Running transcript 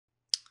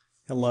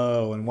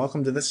Hello and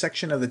welcome to this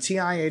section of the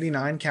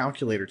TI-89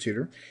 Calculator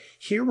Tutor.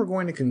 Here we're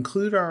going to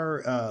conclude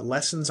our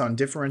lessons on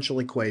differential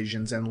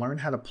equations and learn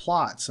how to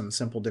plot some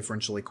simple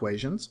differential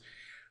equations.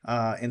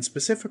 In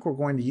specific, we're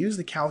going to use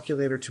the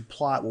calculator to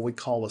plot what we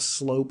call a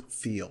slope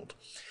field.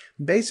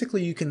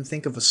 Basically, you can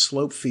think of a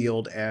slope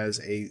field as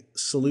a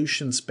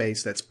solution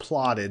space that's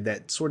plotted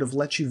that sort of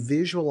lets you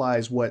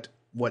visualize what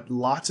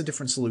lots of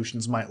different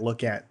solutions might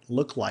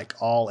look like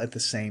all at the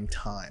same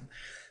time.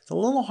 It's a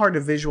little hard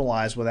to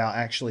visualize without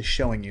actually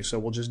showing you, so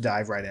we'll just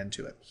dive right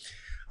into it.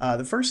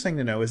 The first thing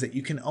to know is that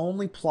you can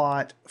only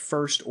plot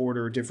first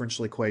order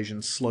differential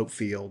equations slope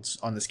fields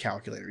on this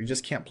calculator. You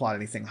just can't plot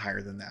anything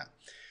higher than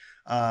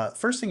that.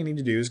 First thing you need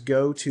to do is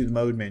go to the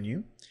mode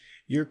menu.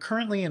 You're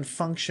currently in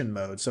function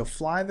mode, so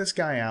fly this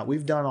guy out.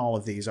 We've done all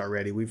of these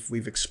already.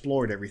 We've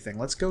explored everything.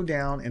 Let's go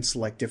down and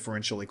select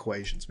differential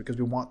equations because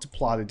we want to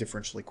plot a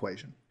differential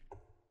equation.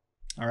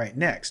 All right,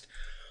 next,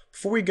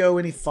 before we go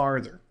any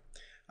farther,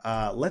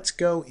 let's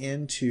go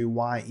into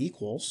y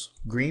equals,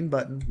 green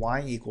button,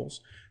 y equals.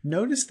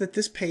 Notice that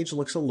this page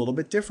looks a little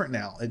bit different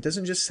now. It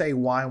doesn't just say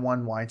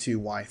y1, y2,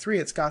 y3.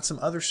 It's got some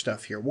other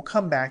stuff here. We'll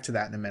come back to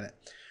that in a minute.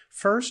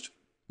 First,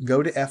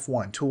 go to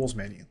F1, Tools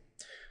menu.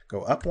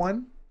 Go up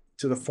one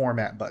to the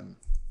Format button.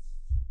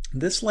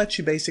 This lets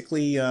you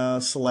basically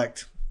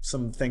select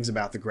some things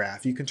about the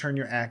graph. You can turn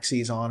your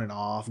axes on and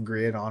off,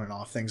 grid on and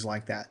off, things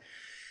like that.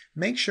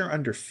 Make sure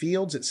under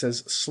Fields it says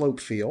Slope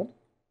Field.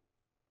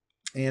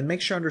 And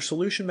make sure under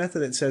Solution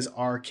Method it says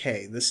RK.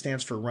 This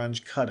stands for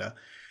Runge-Kutta.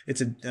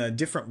 It's a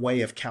different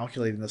way of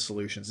calculating the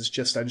solutions. I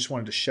just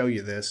wanted to show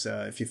you this.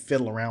 If you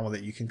fiddle around with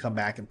it, you can come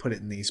back and put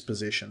it in these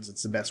positions.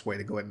 It's the best way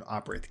to go ahead and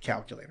operate the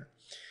calculator.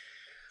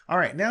 All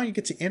right, now you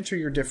get to enter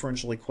your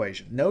differential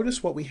equation.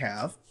 Notice what we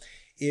have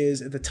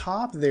is at the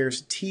top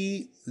there's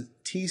T0.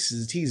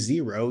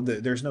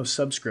 There's no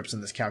subscripts in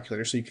this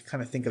calculator, so you can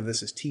kind of think of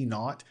this as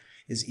T0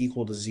 is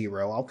equal to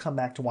 0. I'll come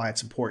back to why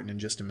it's important in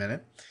just a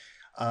minute.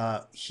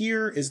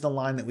 Here is the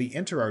line that we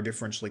enter our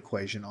differential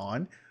equation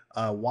on,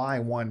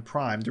 y1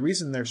 prime. The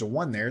reason there's a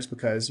 1 there is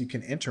because you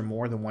can enter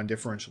more than one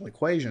differential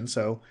equation,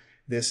 so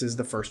this is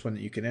the first one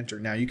that you can enter.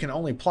 Now, you can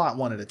only plot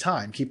one at a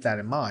time, keep that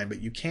in mind,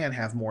 but you can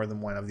have more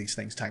than one of these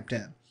things typed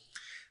in.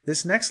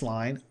 This next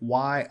line,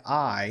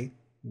 yi1,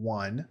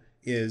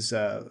 is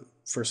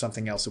for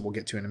something else that we'll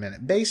get to in a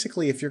minute.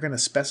 Basically, if you're going to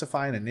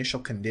specify an initial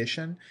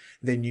condition,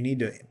 then you need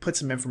to put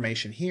some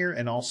information here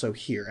and also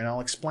here, and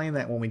I'll explain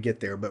that when we get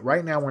there. But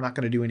right now, we're not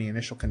going to do any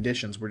initial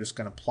conditions. We're just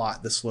going to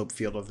plot the slope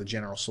field of the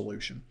general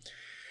solution.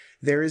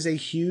 There is a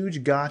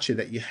huge gotcha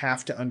that you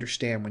have to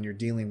understand when you're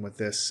dealing with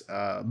this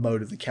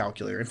mode of the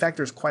calculator. In fact,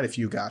 there's quite a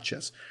few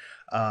gotchas.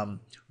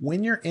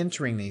 When you're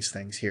entering these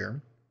things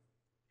here,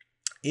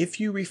 if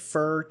you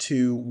refer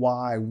to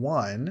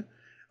y1,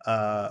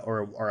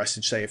 or I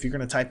should say, if you're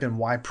going to type in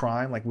y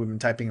prime, like we've been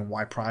typing in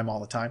y prime all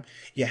the time,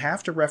 you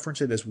have to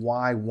reference it as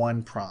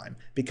y1 prime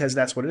because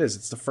that's what it is.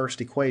 It's the first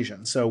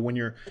equation. So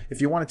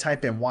if you want to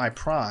type in y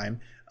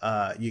prime,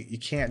 you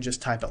can't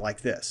just type it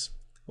like this.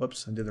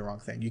 Whoops, I did the wrong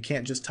thing. You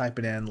can't just type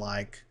it in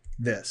like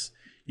this.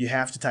 You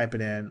have to type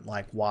it in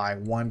like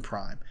y1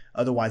 prime.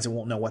 Otherwise, it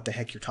won't know what the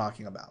heck you're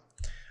talking about.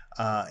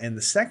 And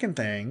the second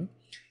thing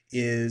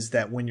is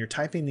that when you're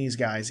typing these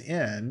guys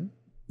in,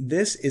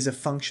 this is a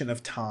function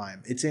of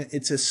time.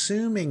 It's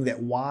assuming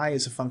that y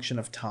is a function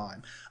of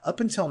time. Up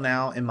until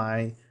now in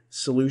my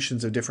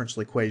solutions of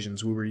differential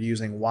equations, we were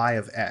using y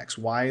of x.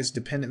 Y is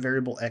dependent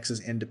variable, x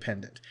is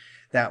independent.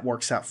 That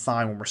works out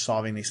fine when we're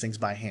solving these things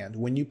by hand.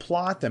 When you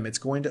plot them, it's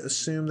going to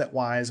assume that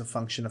y is a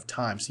function of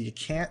time. So you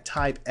can't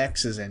type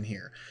x's in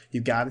here.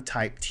 You've got to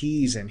type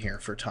t's in here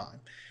for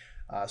time.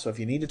 So if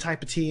you need to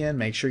type a t in,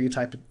 make sure you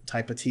type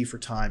a t for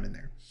time in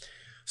there.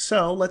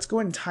 So let's go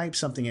ahead and type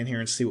something in here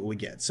and see what we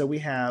get. So we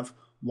have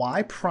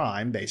y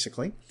prime,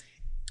 basically.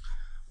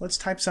 Let's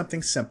type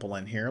something simple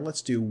in here.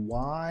 Let's do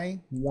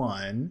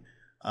y1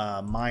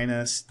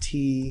 minus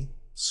t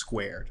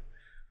squared.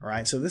 All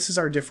right, so this is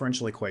our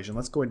differential equation.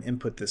 Let's go ahead and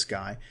input this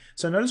guy.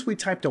 So notice we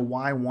typed a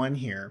y1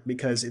 here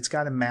because it's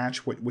got to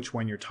match which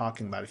one you're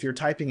talking about. If you're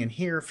typing in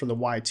here for the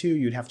y2,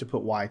 you'd have to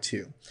put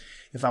y2.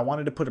 If I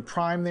wanted to put a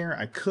prime there,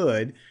 I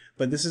could,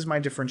 but this is my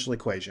differential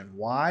equation.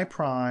 Y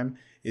prime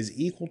is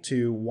equal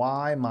to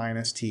y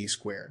minus t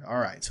squared. All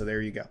right, so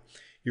there you go.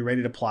 You're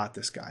ready to plot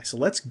this guy. So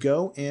let's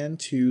go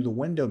into the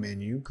window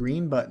menu,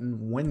 green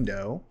button,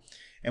 window,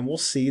 and we'll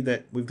see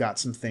that we've got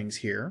some things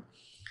here.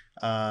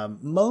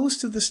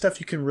 Most of the stuff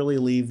you can really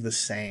leave the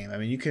same. I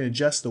mean, you can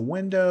adjust the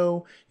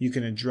window, you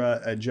can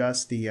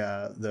adjust the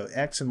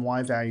x and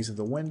y values of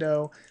the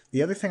window.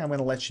 The other thing I'm going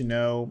to let you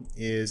know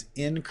is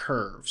in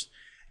curves.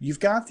 You've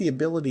got the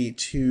ability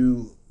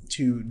to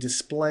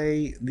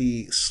display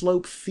the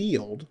slope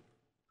field,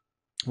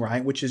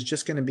 right, which is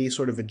just going to be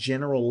sort of a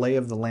general lay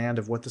of the land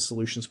of what the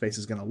solution space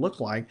is going to look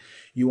like.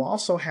 You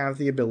also have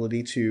the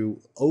ability to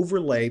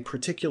overlay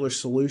particular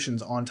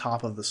solutions on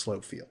top of the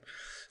slope field.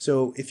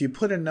 So if you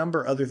put a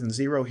number other than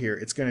 0 here,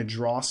 it's going to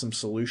draw some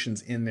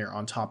solutions in there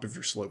on top of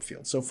your slope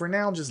field. So for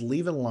now, just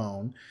leave it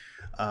alone.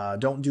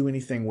 Don't do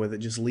anything with it.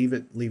 Just leave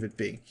it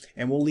be.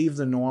 And we'll leave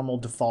the normal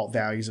default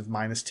values of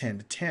minus 10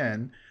 to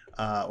 10,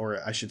 or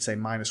I should say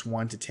minus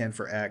 1 to 10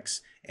 for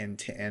x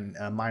and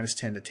minus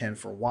 10 to 10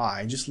 for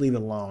y. Just leave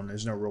it alone.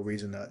 There's no real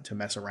reason to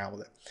mess around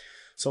with it.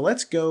 So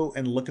let's go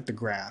and look at the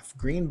graph.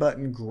 Green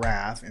button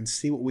graph and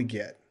see what we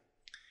get.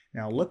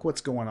 Now look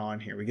what's going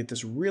on here. We get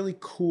this really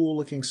cool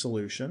looking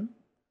solution,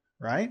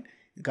 right?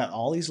 You've got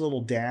all these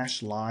little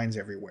dashed lines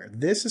everywhere.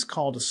 This is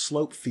called a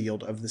slope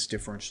field of this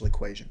differential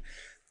equation.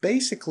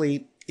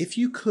 Basically, if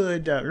you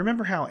could,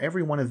 remember how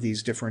every one of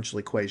these differential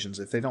equations,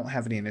 if they don't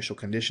have any initial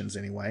conditions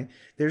anyway,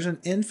 there's an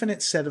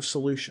infinite set of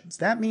solutions.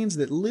 That means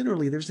that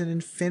literally there's an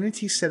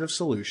infinity set of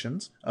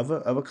solutions of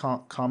a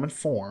common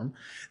form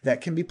that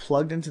can be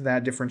plugged into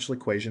that differential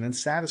equation and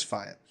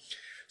satisfy it.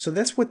 So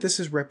that's what this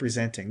is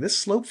representing. This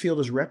slope field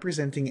is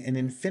representing an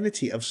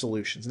infinity of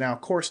solutions. Now,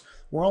 of course,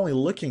 we're only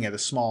looking at a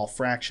small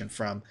fraction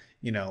from,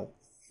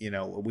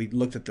 we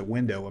looked at the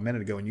window a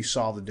minute ago and you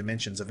saw the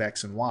dimensions of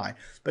x and y.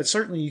 But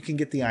certainly you can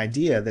get the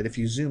idea that if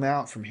you zoom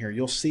out from here,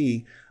 you'll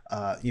see,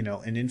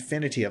 an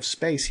infinity of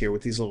space here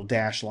with these little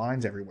dashed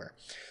lines everywhere.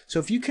 So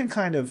if you can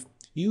kind of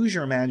use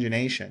your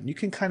imagination, you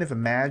can kind of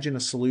imagine a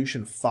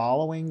solution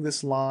following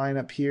this line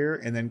up here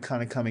and then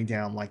kind of coming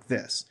down like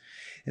this.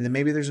 And then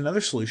maybe there's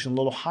another solution a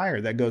little higher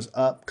that goes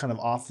up kind of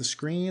off the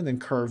screen, then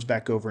curves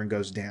back over and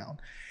goes down.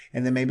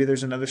 And then maybe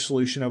there's another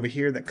solution over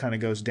here that kind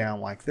of goes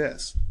down like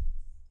this.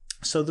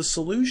 So the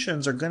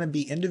solutions are going to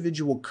be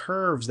individual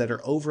curves that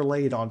are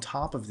overlaid on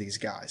top of these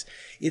guys.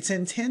 It's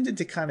intended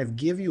to kind of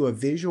give you a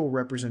visual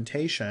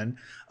representation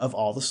of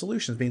all the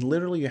solutions. I mean,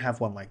 literally you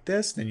have one like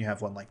this, then you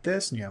have one like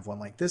this, and you have one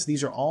like this.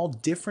 These are all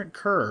different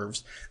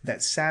curves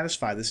that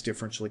satisfy this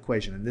differential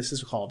equation, and this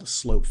is called a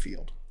slope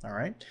field. All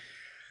right.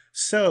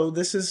 So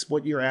this is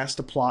what you're asked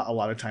to plot a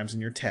lot of times in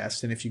your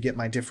test, and if you get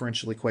my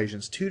differential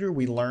equations tutor,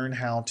 we learn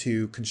how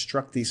to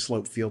construct these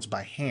slope fields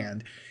by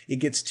hand. It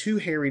gets too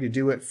hairy to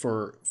do it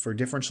for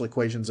differential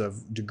equations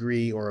of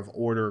degree or of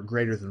order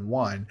greater than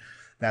 1.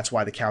 That's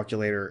why the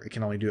calculator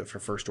can only do it for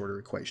first order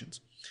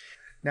equations.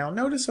 Now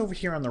notice over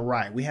here on the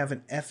right we have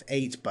an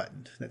F8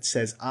 button that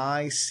says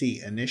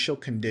IC, initial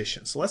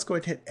condition. So let's go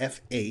ahead and hit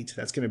F8.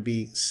 That's going to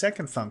be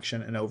second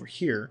function, and over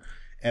here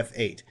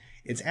F8.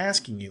 It's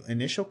asking you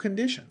initial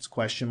conditions,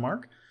 question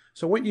mark.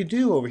 So what you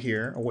do over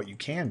here, or what you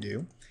can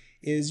do,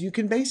 is you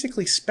can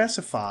basically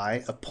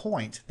specify a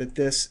point that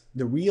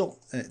the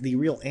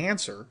real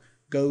answer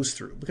goes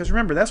through. Because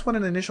remember, that's what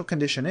an initial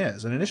condition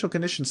is. An initial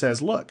condition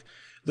says, look,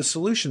 the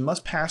solution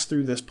must pass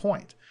through this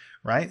point,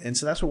 right? And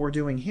so that's what we're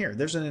doing here.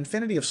 There's an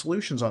infinity of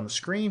solutions on the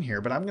screen here,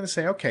 but I'm going to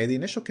say, okay, the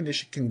initial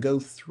condition can go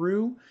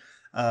through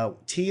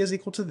t is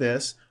equal to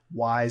this,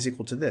 y is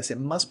equal to this. It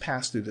must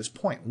pass through this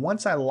point.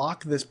 Once I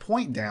lock this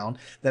point down,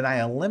 then I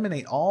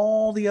eliminate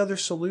all the other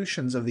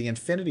solutions of the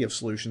infinity of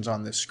solutions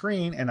on this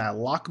screen, and I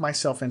lock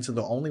myself into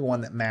the only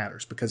one that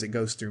matters because it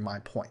goes through my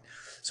point.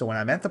 So when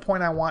I'm at the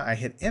point I want, I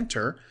hit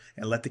enter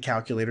and let the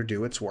calculator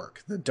do its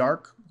work. The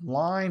dark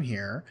line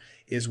here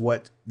is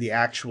what the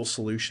actual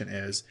solution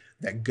is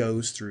that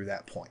goes through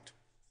that point.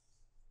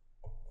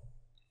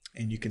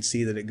 And you can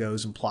see that it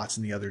goes and plots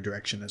in the other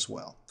direction as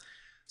well.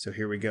 So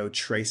here we go,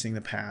 tracing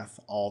the path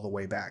all the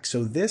way back.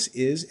 So this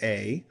is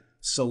a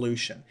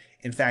solution.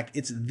 In fact,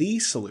 it's the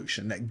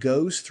solution that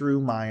goes through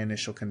my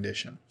initial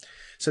condition.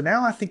 So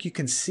now I think you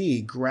can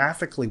see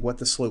graphically what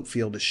the slope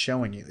field is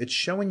showing you. It's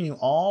showing you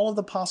all of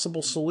the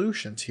possible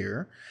solutions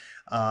here.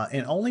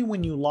 And only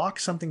when you lock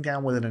something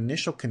down with an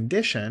initial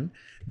condition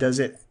does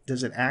it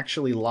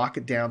actually lock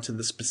it down to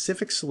the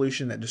specific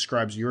solution that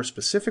describes your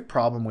specific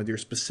problem with your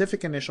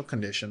specific initial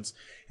conditions,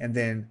 and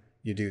then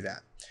you do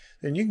that.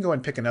 Then you can go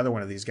and pick another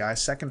one of these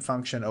guys. Second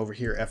function over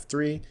here,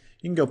 F3.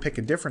 You can go pick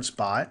a different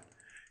spot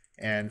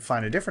and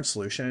find a different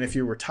solution. And if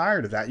you were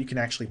tired of that, you can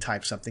actually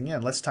type something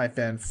in. Let's type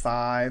in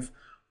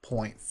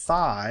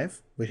 5.5.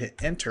 We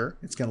hit enter.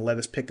 It's going to let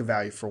us pick a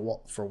value for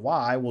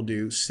y. We'll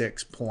do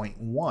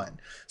 6.1.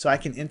 So I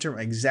can enter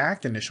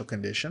exact initial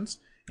conditions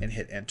and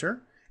hit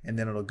enter. And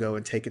then it'll go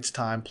and take its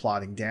time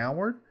plotting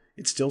downward.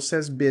 It still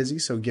says busy,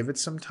 so give it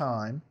some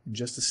time. In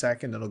just a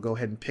second, it'll go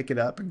ahead and pick it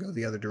up and go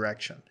the other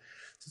direction.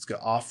 So let's go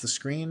off the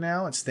screen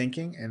now. It's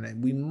thinking, and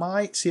then we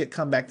might see it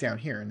come back down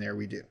here, and there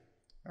we do.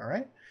 All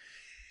right.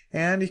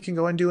 And you can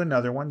go and do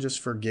another one just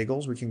for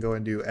giggles. We can go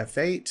and do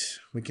F8.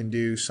 We can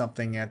do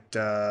something at,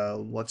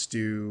 let's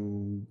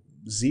do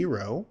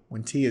 0.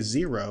 When t is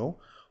 0,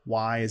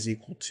 y is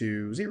equal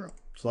to 0.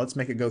 So let's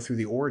make it go through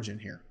the origin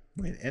here.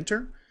 We hit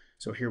enter.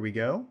 So here we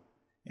go.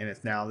 And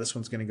it's now this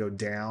one's going to go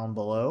down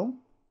below.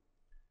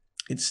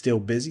 It's still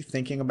busy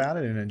thinking about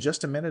it, and in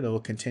just a minute it'll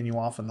continue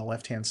off on the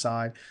left-hand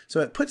side. So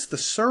it puts the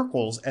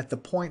circles at the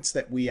points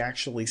that we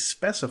actually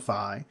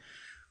specify,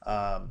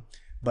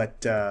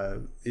 but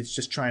it's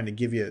just trying to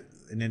give you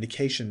an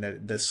indication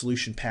that the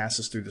solution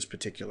passes through this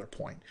particular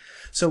point.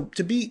 So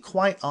to be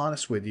quite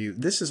honest with you,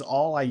 this is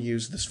all I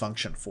use this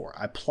function for.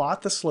 I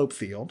plot the slope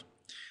field,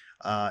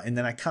 and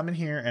then I come in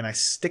here and I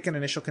stick an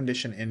initial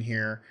condition in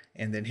here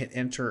and then hit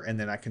enter, and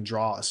then I can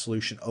draw a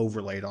solution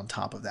overlaid on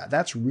top of that.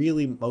 That's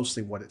really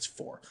mostly what it's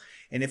for.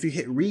 And if you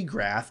hit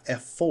regraph,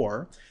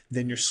 F4,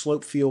 then your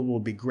slope field will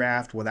be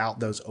graphed without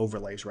those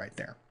overlays right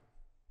there.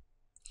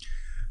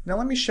 Now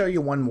let me show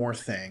you one more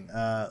thing.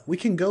 We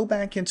can go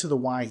back into the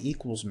y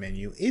equals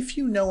menu if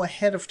you know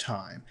ahead of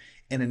time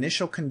an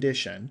initial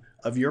condition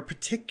of your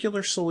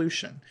particular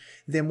solution.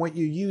 Then what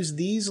you use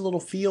these little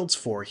fields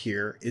for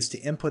here is to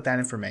input that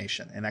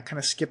information. And I kind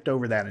of skipped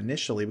over that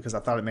initially because I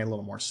thought it made a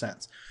little more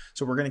sense.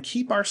 So we're going to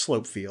keep our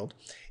slope field.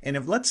 And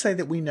if let's say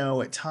that we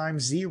know at time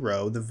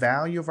 0 the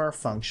value of our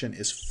function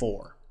is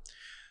 4.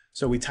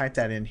 So we type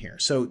that in here.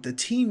 So the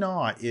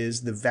T0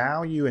 is the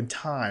value and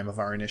time of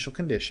our initial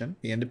condition,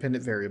 the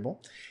independent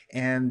variable,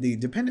 and the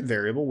dependent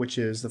variable, which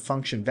is the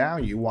function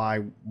value,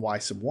 y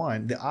sub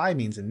 1, the I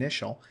means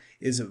initial,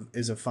 is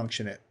a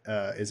function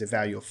is a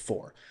value of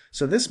 4.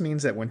 So this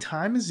means that when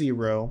time is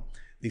 0,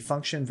 the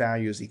function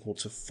value is equal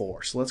to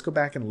 4. So let's go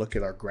back and look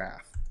at our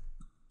graph.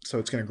 So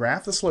it's going to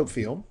graph the slope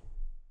field,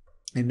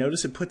 and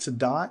notice it puts a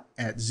dot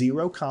at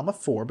 0,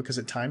 4 because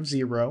at time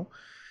 0,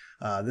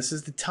 this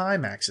is the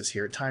time axis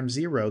here. At time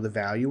 0, the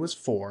value is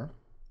 4.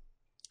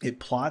 It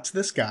plots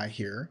this guy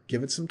here.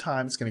 Give it some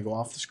time. It's going to go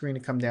off the screen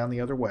and come down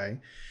the other way.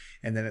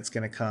 And then it's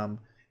going to come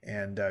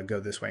and go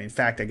this way. In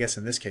fact, I guess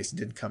in this case, it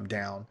didn't come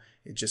down.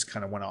 It just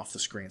kind of went off the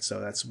screen. So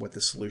that's what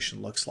the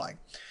solution looks like.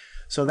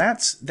 So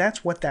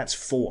that's what that's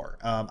for.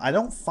 I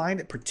don't find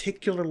it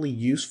particularly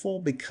useful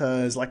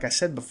because, like I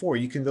said before,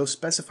 you can go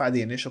specify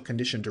the initial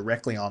condition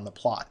directly on the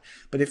plot.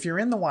 But if you're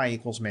in the y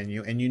equals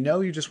menu and you know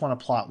you just want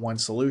to plot one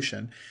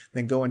solution,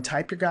 then go and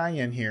type your guy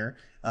in here.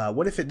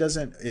 What if it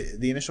doesn't,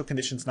 the initial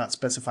condition is not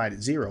specified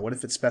at 0? What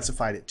if it's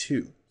specified at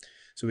 2?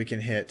 So we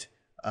can hit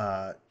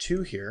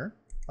 2 here,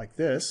 like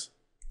this.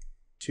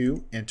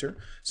 2, enter.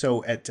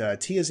 So at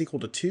t is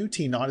equal to 2,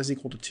 t0 is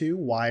equal to 2,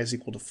 y is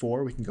equal to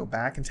 4. We can go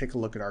back and take a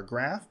look at our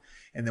graph,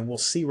 and then we'll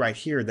see right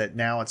here that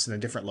now it's in a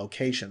different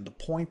location. The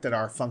point that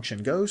our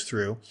function goes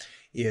through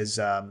is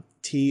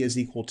t is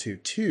equal to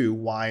 2,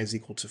 y is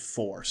equal to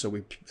 4. So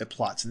it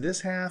plots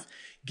this half,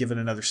 give it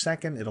another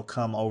second, it'll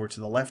come over to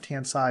the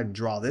left-hand side,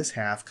 draw this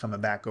half, coming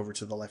back over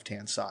to the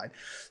left-hand side.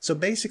 So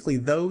basically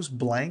those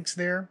blanks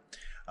there,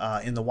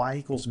 in the y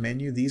equals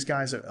menu, these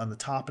guys on the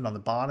top and on the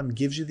bottom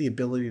gives you the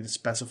ability to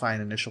specify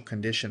an initial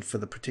condition for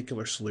the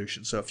particular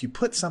solution. So if you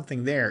put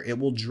something there, it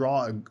will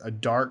draw a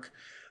dark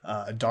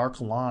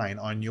line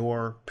on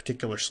your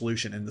particular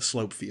solution in the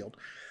slope field.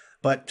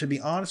 But to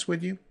be honest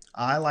with you,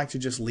 I like to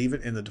just leave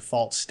it in the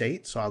default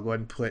state. So I'll go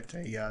ahead and put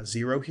a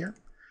 0 here.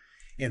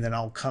 And then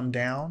I'll come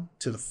down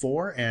to the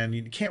 4, and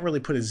you can't really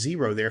put a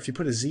 0 there. If you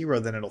put a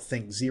 0, then it'll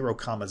think 0,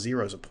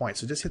 0 is a point.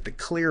 So just hit the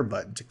clear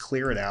button to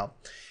clear it out.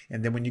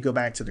 And then when you go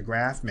back to the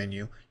graph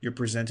menu, you're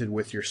presented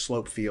with your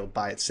slope field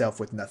by itself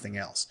with nothing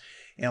else.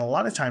 And a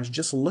lot of times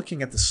just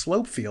looking at the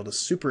slope field is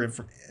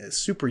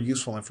super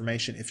useful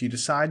information. If you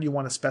decide you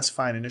want to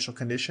specify an initial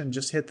condition,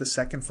 just hit the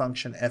second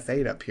function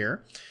F8 up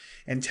here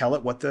and tell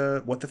it what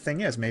the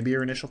thing is. Maybe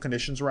your initial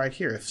condition's right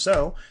here. If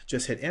so,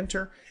 just hit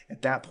enter.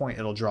 At that point,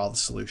 it'll draw the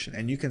solution.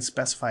 And you can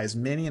specify as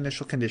many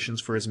initial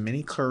conditions for as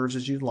many curves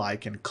as you'd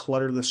like and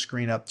clutter the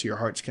screen up to your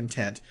heart's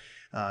content.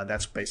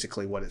 That's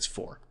basically what it's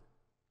for.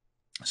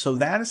 So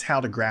that is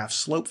how to graph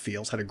slope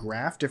fields, how to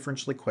graph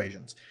differential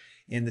equations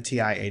in the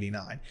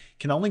TI-89.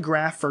 Can only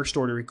graph first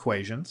order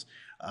equations,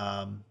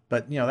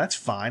 but that's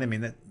fine. I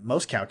mean,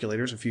 most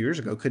calculators a few years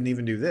ago couldn't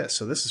even do this.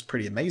 So this is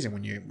pretty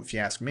amazing if you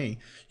ask me.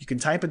 You can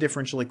type a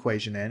differential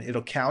equation in,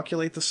 it'll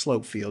calculate the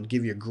slope field,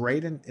 give you a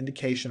great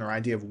indication or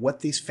idea of what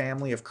these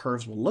family of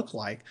curves will look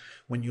like.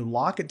 When you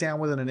lock it down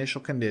with an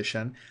initial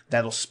condition,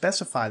 that'll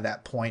specify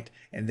that point,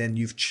 and then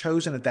you've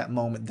chosen at that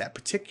moment that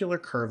particular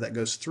curve that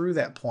goes through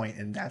that point,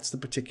 and that's the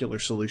particular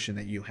solution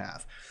that you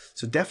have.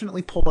 So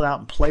definitely pull it out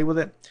and play with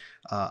it.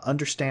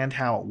 Understand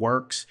how it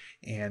works,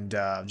 and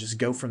just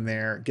go from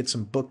there. Get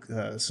some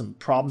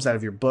problems out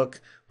of your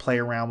book, play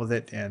around with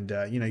it, and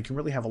you can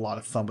really have a lot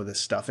of fun with this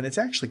stuff. And it's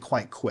actually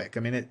quite quick. I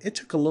mean, it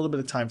took a little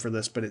bit of time for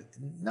this, but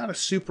not a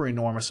super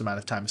enormous amount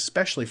of time,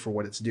 especially for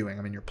what it's doing.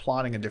 I mean, you're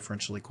plotting a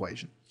differential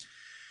equation.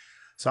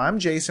 So I'm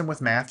Jason with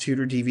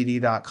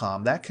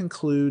MathTutorDVD.com. That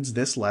concludes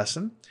this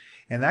lesson,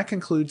 and that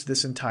concludes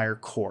this entire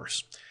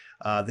course.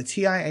 The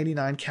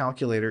TI-89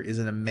 calculator is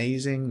an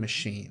amazing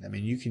machine. I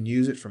mean, you can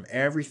use it from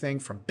everything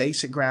from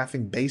basic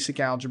graphing, basic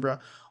algebra,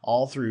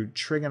 all through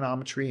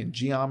trigonometry and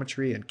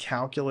geometry and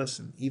calculus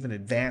and even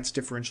advanced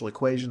differential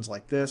equations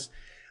like this,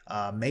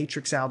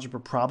 matrix algebra,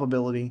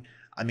 probability.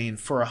 I mean,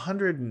 for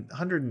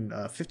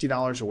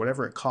 $150 or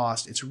whatever it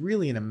costs, it's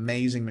really an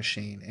amazing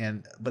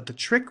machine. But the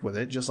trick with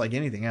it, just like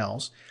anything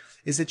else,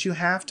 is that you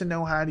have to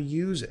know how to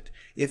use it.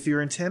 If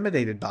you're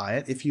intimidated by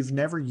it, if you've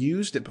never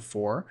used it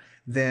before,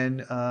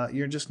 then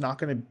you're just not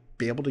going to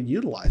be able to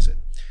utilize it.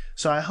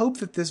 So I hope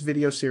that this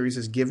video series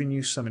has given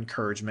you some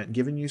encouragement,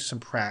 given you some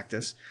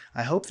practice.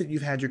 I hope that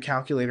you've had your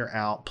calculator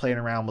out, playing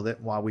around with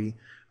it while we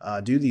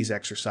do these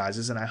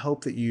exercises, and I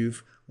hope that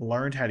you've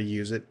learned how to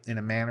use it in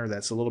a manner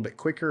that's a little bit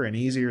quicker and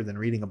easier than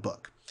reading a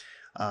book.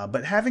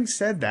 But having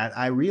said that,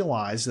 I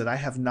realize that I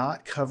have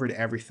not covered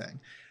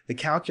everything. The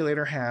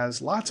calculator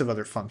has lots of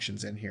other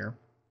functions in here.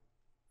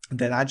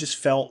 that I just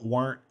felt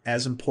weren't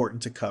as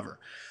important to cover.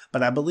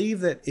 But I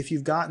believe that if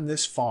you've gotten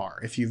this far,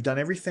 if you've done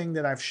everything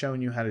that I've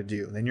shown you how to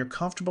do, then you're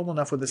comfortable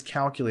enough with this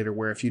calculator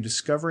where if you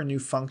discover a new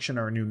function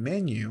or a new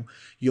menu,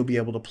 you'll be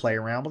able to play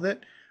around with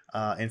it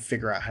and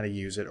figure out how to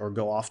use it, or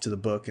go off to the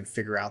book and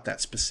figure out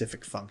that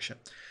specific function.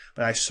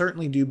 But I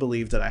certainly do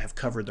believe that I have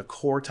covered the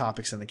core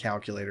topics in the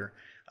calculator,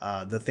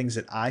 the things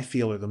that I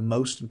feel are the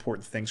most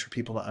important things for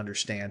people to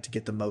understand to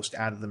get the most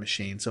out of the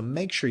machine. So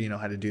make sure you know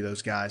how to do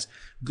those, guys.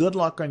 Good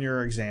luck on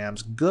your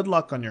exams. Good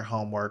luck on your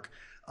homework.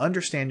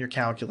 Understand your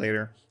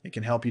calculator. It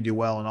can help you do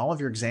well in all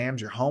of your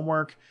exams, your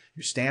homework,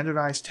 your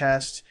standardized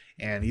tests,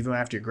 and even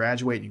after you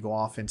graduate and you go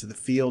off into the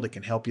field, it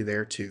can help you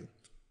there too.